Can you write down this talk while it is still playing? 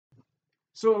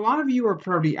So a lot of you are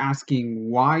probably asking,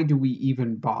 why do we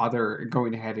even bother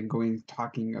going ahead and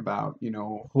talking about,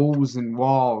 holes in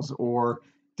walls or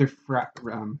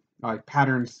like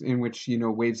patterns in which,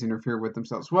 waves interfere with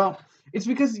themselves? Well, it's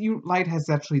because light has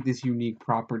actually this unique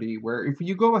property where if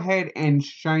you go ahead and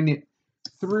shine it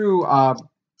through,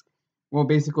 well,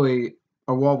 basically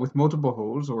a wall with multiple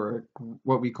holes or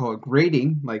what we call a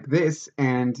grating like this,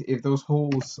 and if those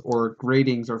holes or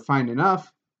gratings are fine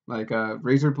enough, like a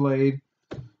razor blade,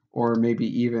 or maybe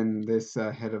even this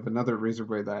head of another razor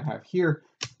blade that I have here,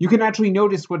 you can actually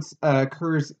notice what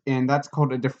occurs, and that's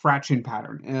called a diffraction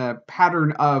pattern, a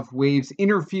pattern of waves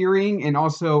interfering and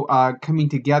also coming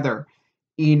together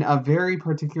in a very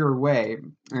particular way.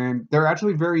 And they're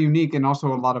actually very unique and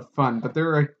also a lot of fun, but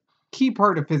they're a key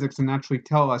part of physics and actually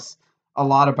tell us a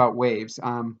lot about waves.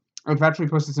 I've actually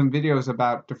posted some videos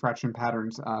about diffraction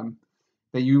patterns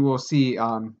that you will see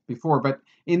before. But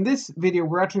in this video,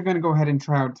 we're actually going to go ahead and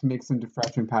try out to make some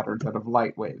diffraction patterns out of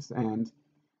light waves. And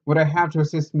what I have to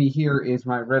assist me here is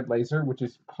my red laser, which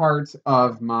is part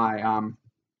of my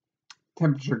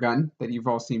temperature gun that you've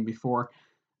all seen before.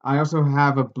 I also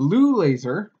have a blue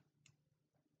laser.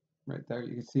 Right there,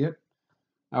 you can see it.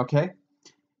 Okay.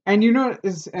 And you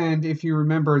notice, and if you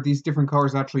remember, these different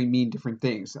colors actually mean different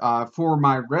things. For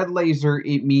my red laser,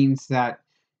 it means that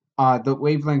the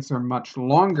wavelengths are much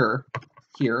longer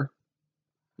here.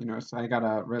 So I got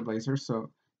a red laser, so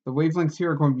the wavelengths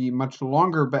here are going to be much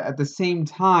longer, but at the same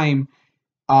time,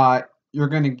 you're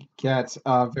going to get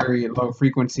a very low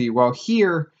frequency. While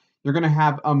here, you're going to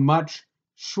have a much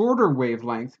shorter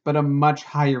wavelength, but a much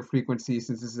higher frequency,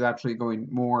 since this is actually going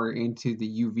more into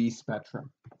the UV spectrum.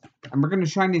 And we're going to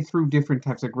shine it through different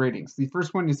types of gratings. The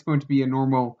first one is going to be a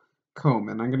normal comb,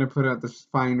 and I'm going to put out the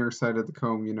finer side of the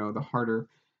comb, the harder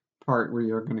part where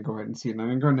you're going to go ahead and see it. And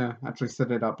I'm going to actually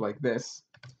set it up like this.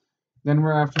 Then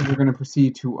we're going to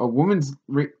proceed to a woman's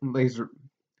razor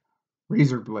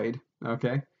blade,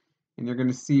 okay? And you're going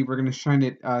to see we're going to shine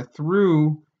it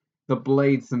through the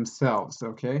blades themselves,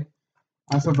 okay?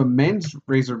 I also have a men's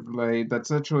razor blade that's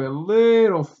actually a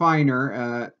little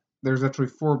finer. There's actually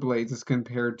 4 blades as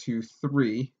compared to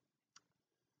 3.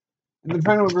 And then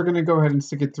finally, we're going to go ahead and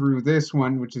stick it through this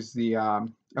one, which is the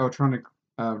electronic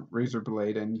razor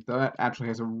blade, and that actually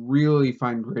has a really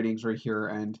fine gratings right here,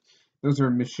 and those are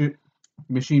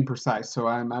machine precise, so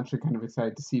I'm actually kind of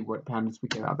excited to see what patterns we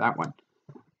get out of that one.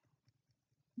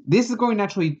 This is going to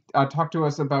actually talk to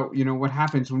us about, what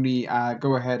happens when we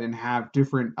go ahead and have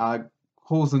different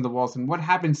holes in the walls, and what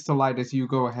happens to light as you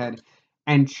go ahead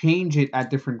and change it at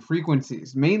different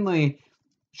frequencies. Mainly,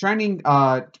 shining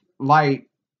light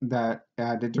that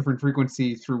at a different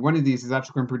frequency through one of these is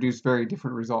actually going to produce very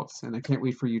different results, and I can't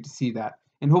wait for you to see that.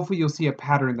 And hopefully you'll see a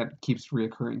pattern that keeps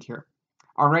reoccurring here.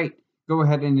 All right, go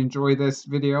ahead and enjoy this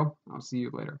video. I'll see you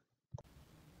later.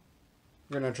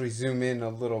 I'm going to actually zoom in a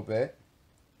little bit.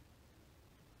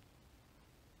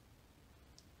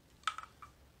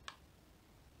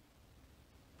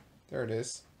 There it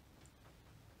is.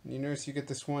 You notice you get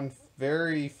this one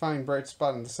very fine bright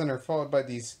spot in the center, followed by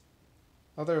these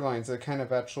other lines that kind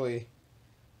of actually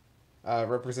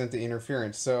represent the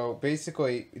interference. So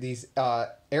basically, these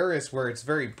areas where it's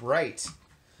very bright,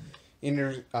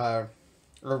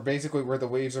 or basically where the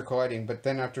waves are colliding, but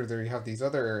then after there you have these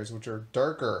other areas which are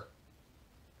darker,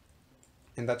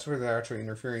 and that's where they're actually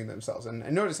interfering themselves. And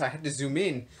notice I had to zoom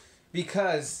in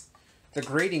because the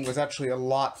grating was actually a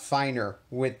lot finer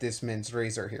with this men's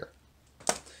razor here.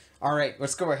 Alright,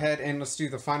 let's go ahead and let's do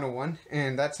the final one,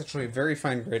 and that's actually a very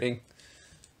fine grating.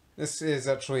 This is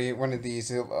actually one of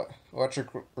these electric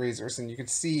razors, and you can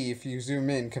see if you zoom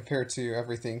in compared to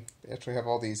everything, they actually have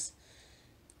all these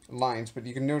lines, but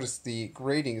you can notice the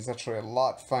grating is actually a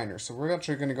lot finer. So we're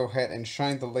actually going to go ahead and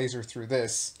shine the laser through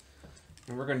this,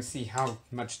 and we're going to see how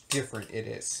much different it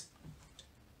is.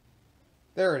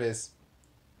 There it is.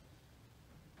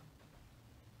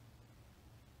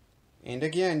 And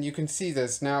again, you can see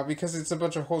this now because it's a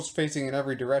bunch of holes facing in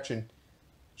every direction.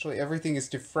 Actually, everything is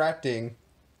diffracting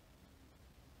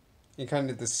in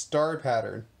kind of the star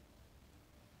pattern.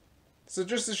 So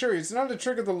just to show you, it's not a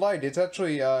trick of the light. It's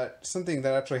actually something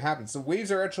that actually happens. The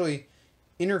waves are actually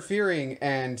interfering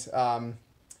and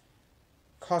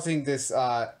causing this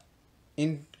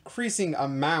increasing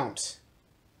amount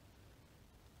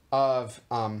of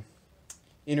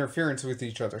interference with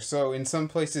each other. So in some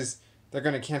places they're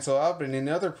going to cancel out, but in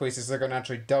other places they're going to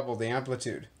actually double the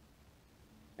amplitude.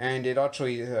 And it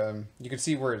actually, you can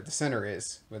see where the center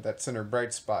is, with that center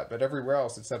bright spot, but everywhere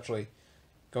else it's actually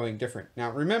going different.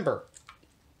 Now remember,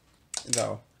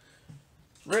 though,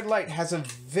 red light has a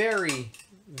very,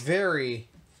 very,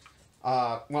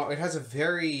 well, it has a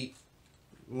very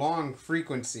long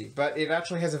frequency, but it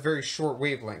actually has a very short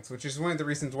wavelength, which is one of the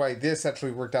reasons why this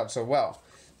actually worked out so well.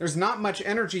 There's not much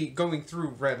energy going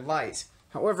through red light.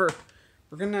 However,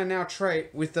 we're going to now try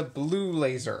it with the blue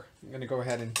laser. I'm going to go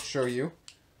ahead and show you.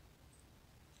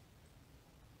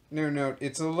 Note,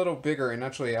 it's a little bigger, and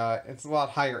actually it's a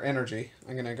lot higher energy.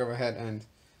 I'm going to go ahead and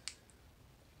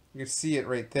you can see it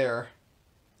right there.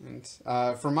 And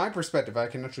from my perspective, I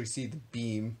can actually see the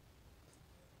beam.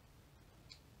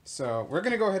 So we're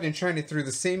going to go ahead and shine it through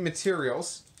the same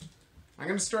materials. I'm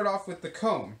going to start off with the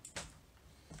comb,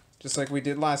 just like we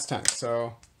did last time.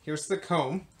 So here's the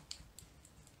comb.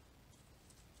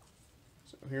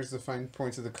 So here's the fine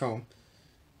points of the comb.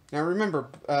 Now remember,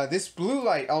 this blue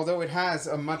light, although it has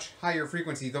a much higher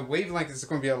frequency, the wavelength is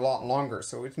going to be a lot longer.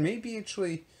 So it may be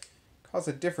actually cause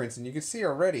a difference. And you can see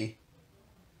already,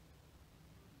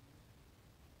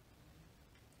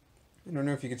 I don't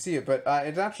know if you can see it, but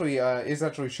it actually is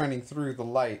actually shining through the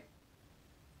light.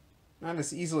 Not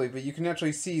as easily, but you can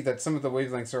actually see that some of the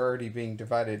wavelengths are already being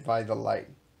divided by the light.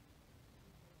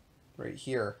 Right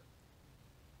here.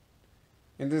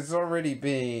 And there's already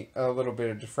being a little bit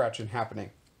of diffraction happening.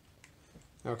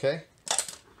 Okay?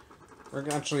 We're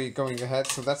actually going ahead,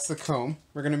 so that's the comb.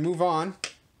 We're going to move on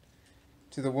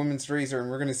to the woman's razor, and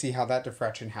we're going to see how that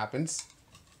diffraction happens.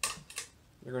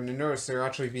 You're going to notice there will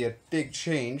actually be a big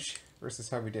change versus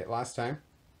how we did last time.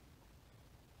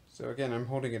 So again, I'm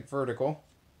holding it vertical.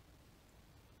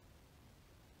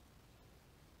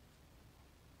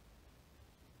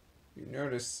 You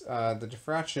notice the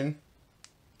diffraction.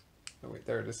 Oh wait,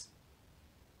 there it is.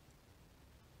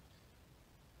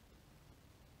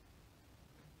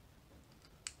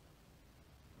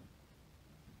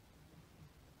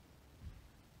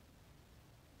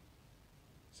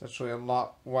 It's actually a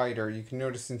lot wider. You can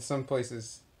notice in some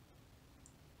places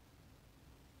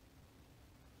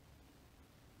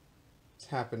it's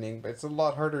happening, but it's a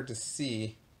lot harder to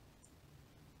see.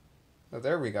 Oh,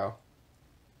 there we go.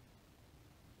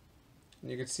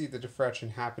 And you can see the diffraction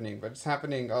happening, but it's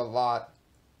happening a lot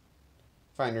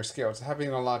finer scale. It's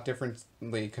happening a lot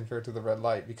differently compared to the red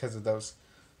light because of those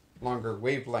longer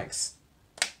wavelengths.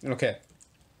 Okay.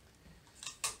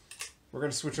 We're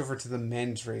going to switch over to the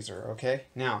men's razor, okay?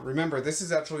 Now, remember, this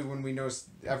is actually when we notice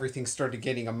everything started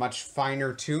getting a much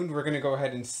finer tuned. We're going to go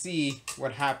ahead and see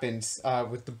what happens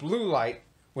with the blue light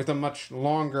with a much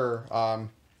longer...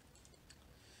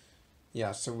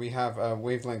 yeah, so we have a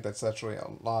wavelength that's actually a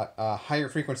lot higher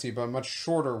frequency, but much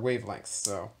shorter wavelengths.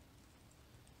 So,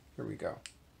 here we go.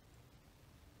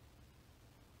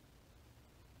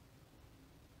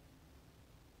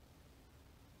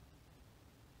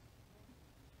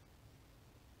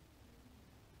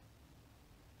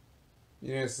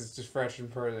 You notice this diffraction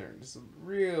part there. It's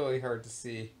really hard to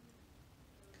see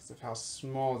because of how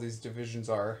small these divisions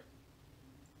are.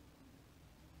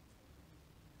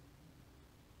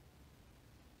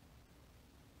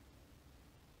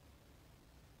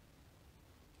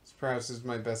 This perhaps is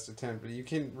my best attempt, but you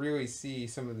can really see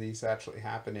some of these actually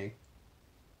happening.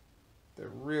 They're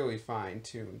really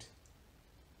fine-tuned.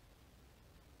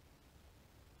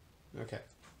 Okay.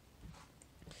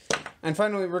 And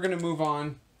finally, we're going to move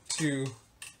on to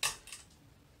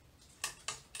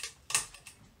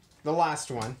the last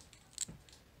one,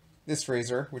 this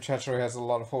razor, which actually has a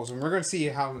lot of holes, and we're going to see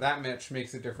how that much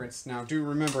makes a difference. Now, do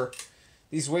remember,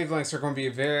 these wavelengths are going to be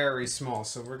very small,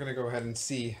 so we're going to go ahead and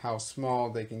see how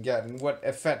small they can get and what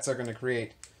effects are going to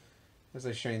create as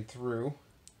I shine through.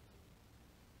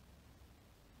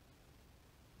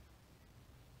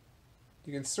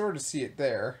 You can sort of see it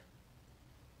there.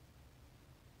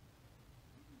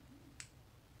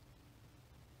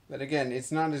 But again,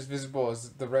 it's not as visible as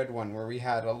the red one, where we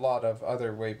had a lot of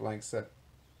other wavelengths that,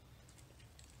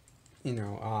 you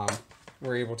know,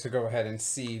 we're able to go ahead and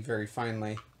see very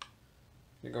finely.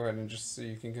 You go ahead and just so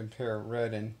you can compare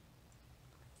red and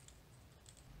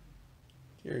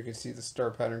here you can see the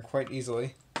star pattern quite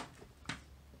easily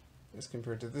as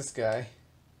compared to this guy.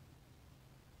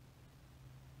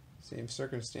 Same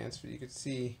circumstance, but you can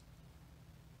see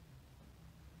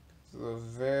the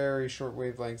very short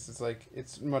wavelengths. It's like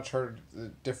it's much harder to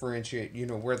differentiate, you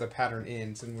know, where the pattern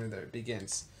ends and where it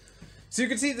begins. So you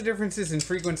can see the differences in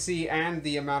frequency and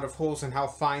the amount of holes and how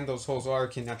fine those holes are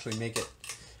can actually make it.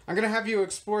 I'm going to have you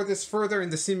explore this further in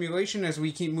the simulation as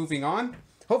we keep moving on.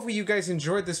 Hopefully you guys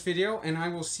enjoyed this video, and I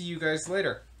will see you guys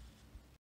later.